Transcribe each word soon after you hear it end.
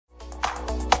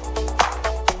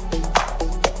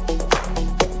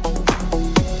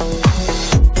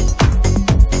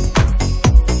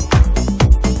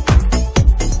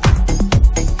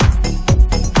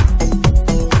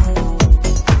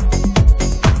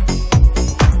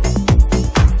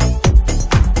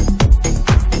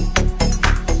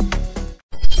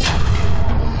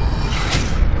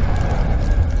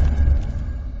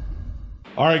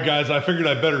right, guys, I figured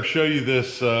I better show you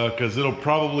this because it'll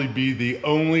probably be the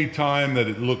only time that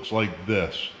it looks like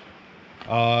this.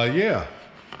 Yeah.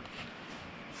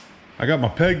 I got my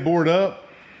pegboard up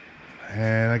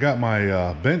and I got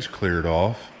my bench cleared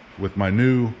off with my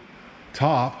new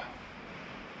top.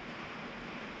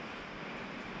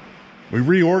 We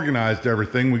reorganized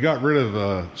everything. We got rid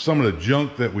of some of the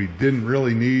junk that we didn't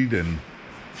really need and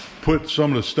put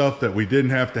some of the stuff that we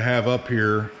didn't have to have up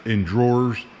here in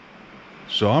drawers.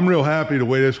 So I'm real happy the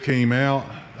way this came out.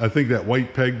 I think that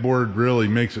white pegboard really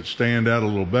makes it stand out a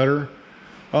little better.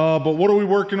 But what are we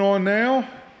working on now?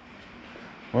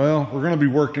 Well, we're gonna be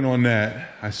working on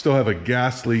that. I still have a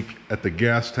gas leak at the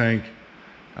gas tank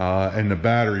and the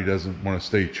battery doesn't want to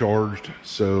stay charged.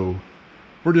 So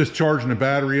we're just charging the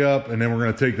battery up and then we're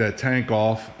gonna take that tank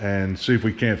off and see if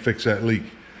we can't fix that leak.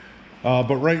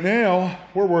 But right now,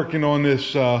 we're working on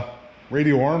this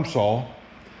radial arm saw.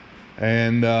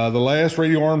 And the last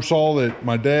radial arm saw that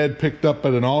my dad picked up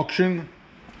at an auction,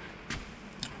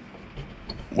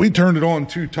 we turned it on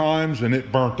 2 times and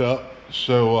it burnt up.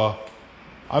 So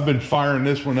I've been firing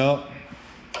this one up.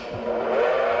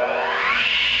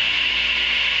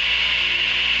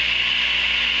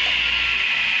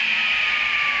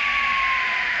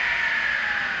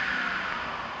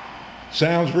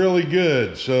 Sounds really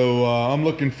good. So I'm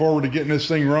looking forward to getting this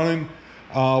thing running.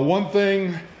 One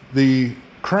thing, the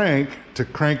crank to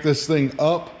crank this thing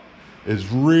up is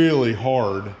really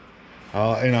hard.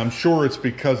 And I'm sure it's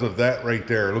because of that right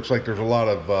there. It looks like there's a lot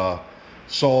of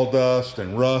sawdust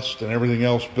and rust and everything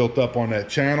else built up on that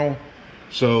channel.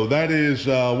 So that is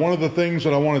one of the things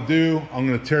that I want to do. I'm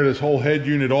going to tear this whole head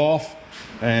unit off,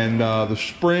 and the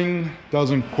spring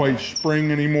doesn't quite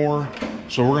spring anymore.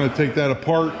 So we're going to take that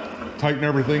apart, tighten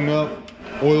everything up,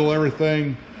 oil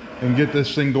everything, and get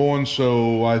this thing going.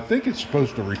 So I think it's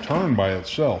supposed to return by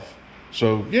itself.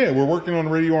 So yeah, we're working on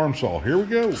the radial arm saw. Here we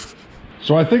go.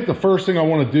 So I think the first thing I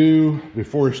want to do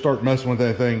before we start messing with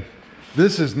that thing,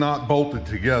 this is not bolted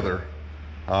together.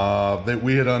 That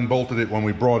we had unbolted it when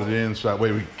we brought it in, so that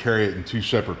way we could carry it in 2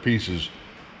 separate pieces.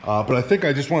 But I think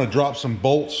I just want to drop some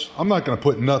bolts. I'm not going to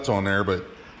put nuts on there, but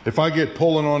if I get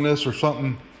pulling on this or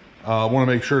something, I want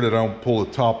to make sure that I don't pull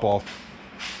the top off.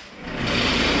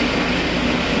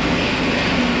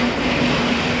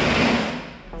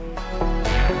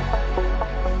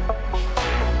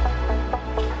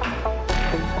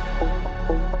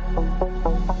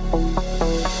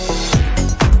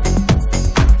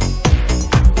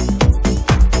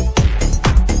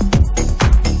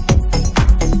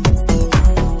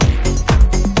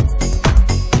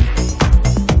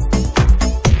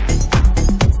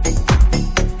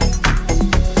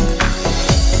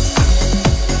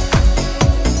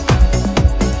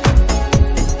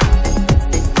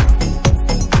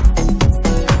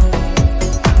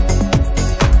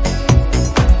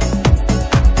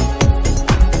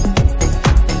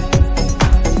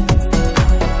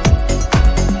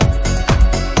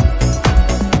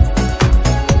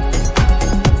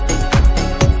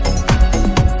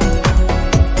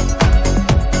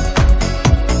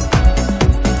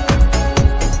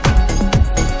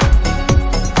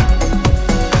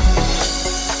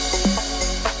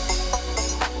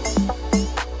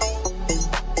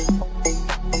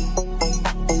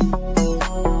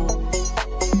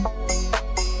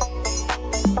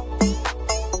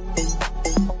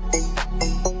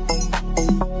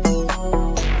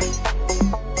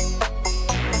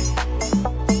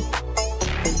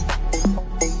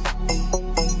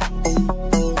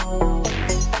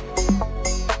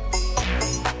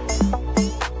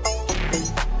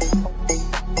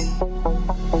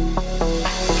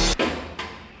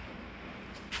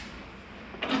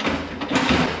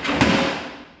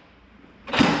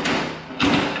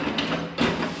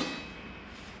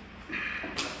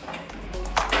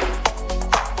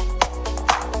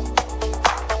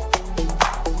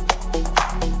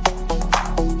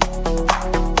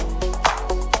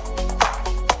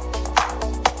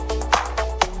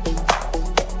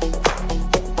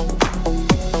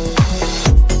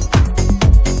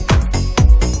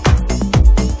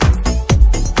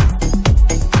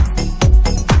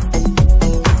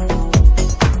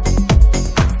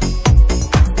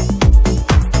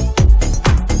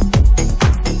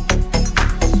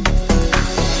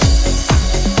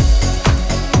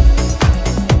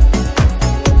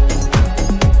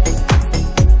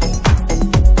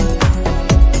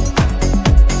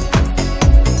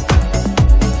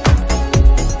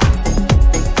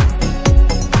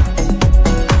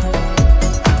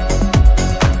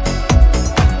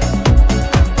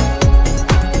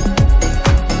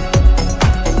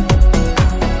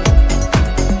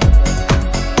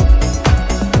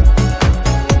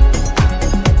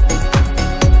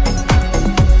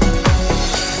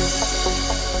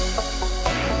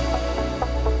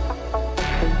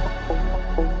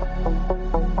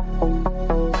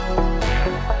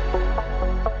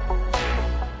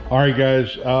 right,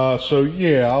 guys. So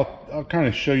yeah, I'll kind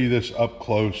of show you this up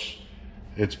close.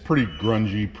 It's pretty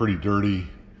grungy, pretty dirty.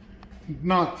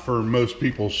 Not for most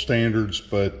people's standards,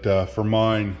 but for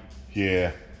mine,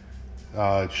 yeah,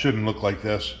 it shouldn't look like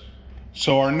this.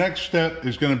 So our next step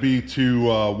is going to be to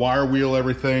wire wheel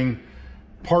everything.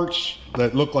 Parts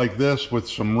that look like this with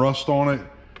some rust on it,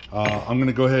 I'm going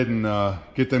to go ahead and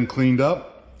get them cleaned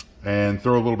up and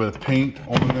throw a little bit of paint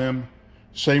on them.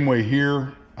 Same way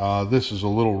here. This is a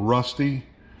little rusty.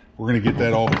 We're going to get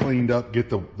that all cleaned up, get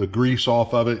the grease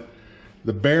off of it.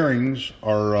 The bearings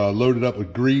are loaded up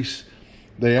with grease.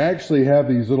 They actually have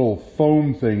these little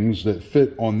foam things that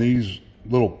fit on these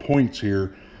little points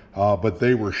here, but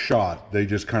they were shot. They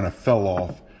just kind of fell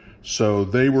off. So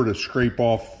they were to scrape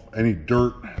off any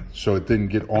dirt so it didn't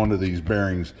get onto these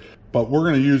bearings. But we're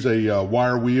going to use a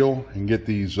wire wheel and get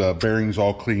these bearings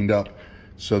all cleaned up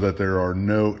so that there are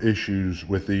no issues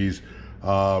with these.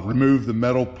 Remove the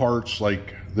metal parts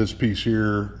like this piece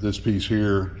here, this piece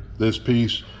here, this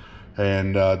piece,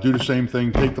 and do the same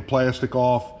thing. Take the plastic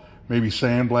off, maybe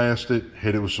sandblast it,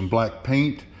 hit it with some black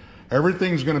paint.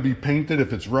 Everything's going to be painted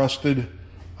if it's rusted,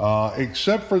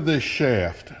 except for this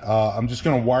shaft. I'm just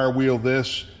going to wire wheel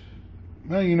this.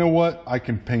 Well, you know what? I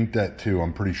can paint that too.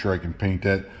 I'm pretty sure I can paint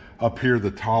that. Up here, the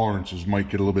tolerances might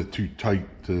get a little bit too tight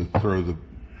to throw the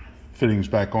fittings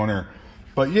back on there.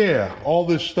 But yeah, all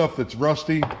this stuff that's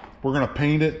rusty, we're going to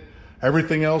paint it.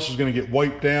 Everything else is going to get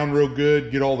wiped down real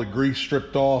good, get all the grease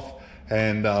stripped off,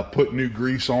 and put new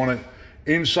grease on it.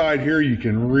 Inside here, you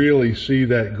can really see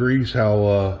that grease,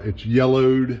 how it's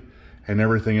yellowed and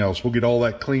everything else. We'll get all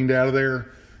that cleaned out of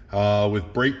there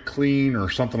with brake clean or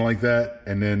something like that.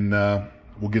 And then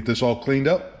we'll get this all cleaned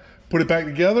up, put it back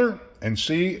together, and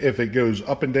see if it goes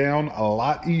up and down a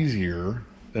lot easier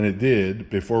than it did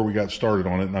before we got started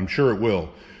on it. And I'm sure it will,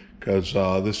 because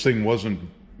this thing wasn't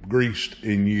greased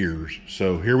in years.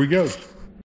 So here we go.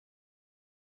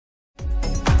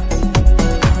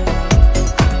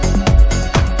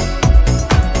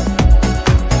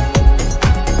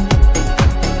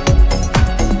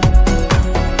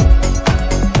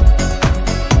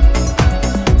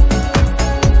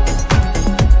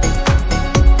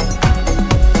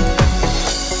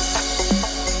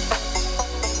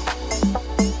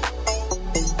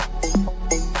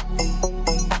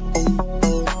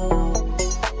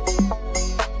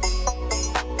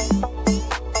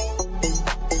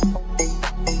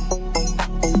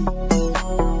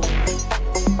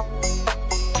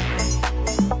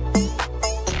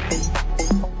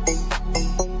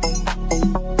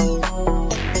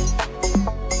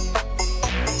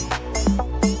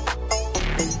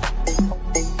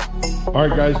 All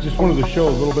right, guys, just wanted to show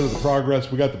a little bit of the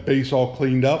progress. We got the base all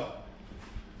cleaned up.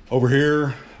 Over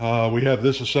here, we have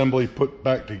this assembly put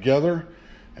back together,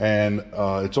 and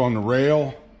it's on the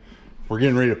rail. We're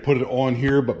getting ready to put it on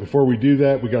here, but before we do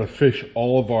that, we got to fish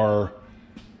all of our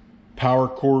power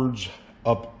cords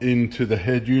up into the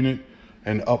head unit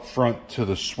and up front to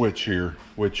the switch here,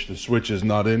 which the switch is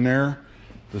not in there.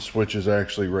 The switch is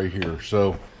actually right here.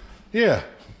 So yeah,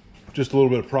 just a little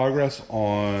bit of progress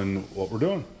on what we're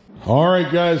doing. All right,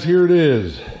 guys, here it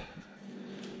is.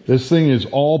 This thing is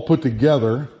all put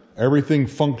together. Everything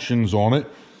functions on it.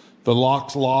 The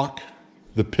locks lock,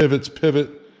 the pivots pivot.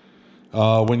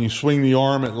 When you swing the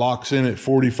arm, it locks in at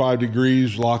 45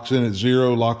 degrees, locks in at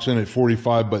 0, locks in at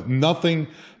 45, but nothing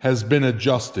has been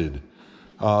adjusted.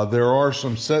 There are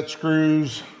some set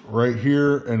screws right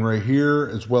here,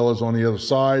 as well as on the other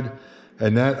side,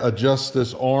 and that adjusts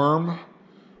this arm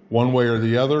one way or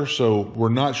the other. So we're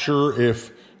not sure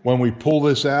if when we pull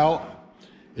this out,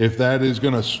 if that is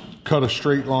going to cut a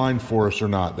straight line for us or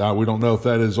not. We don't know if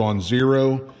that is on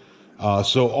 0.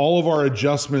 So all of our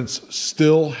adjustments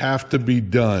still have to be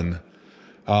done.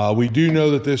 We do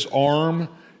know that this arm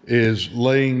is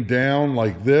laying down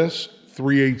like this,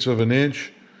 3/8 of an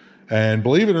inch. And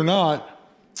believe it or not,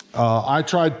 I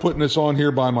tried putting this on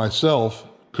here by myself,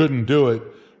 couldn't do it.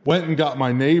 Went and got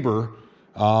my neighbor.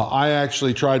 I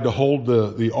actually tried to hold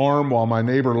the arm while my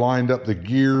neighbor lined up the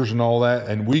gears and all that,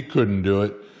 and we couldn't do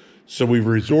it. So we've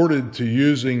resorted to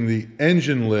using the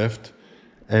engine lift,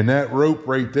 and that rope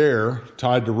right there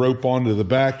tied the rope onto the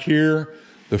back here,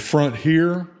 the front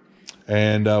here,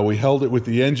 and we held it with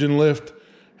the engine lift,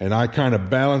 and I kind of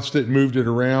balanced it, moved it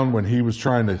around when he was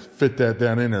trying to fit that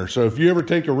down in there. So if you ever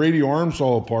take a radial arm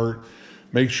saw apart,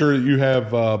 make sure that you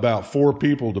have about 4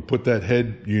 people to put that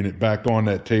head unit back on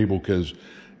that table, because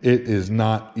it is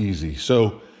not easy.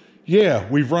 So yeah,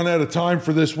 we've run out of time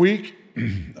for this week.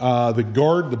 The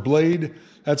guard, the blade,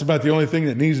 that's about the only thing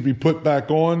that needs to be put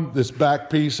back on. This back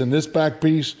piece and this back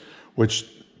piece, which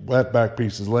that back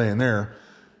piece is laying there.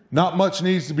 Not much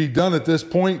needs to be done at this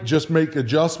point. Just make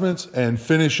adjustments and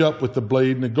finish up with the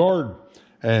blade and the guard.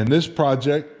 And this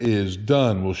project is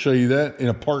done. We'll show you that in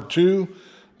a part 2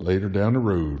 later down the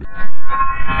road.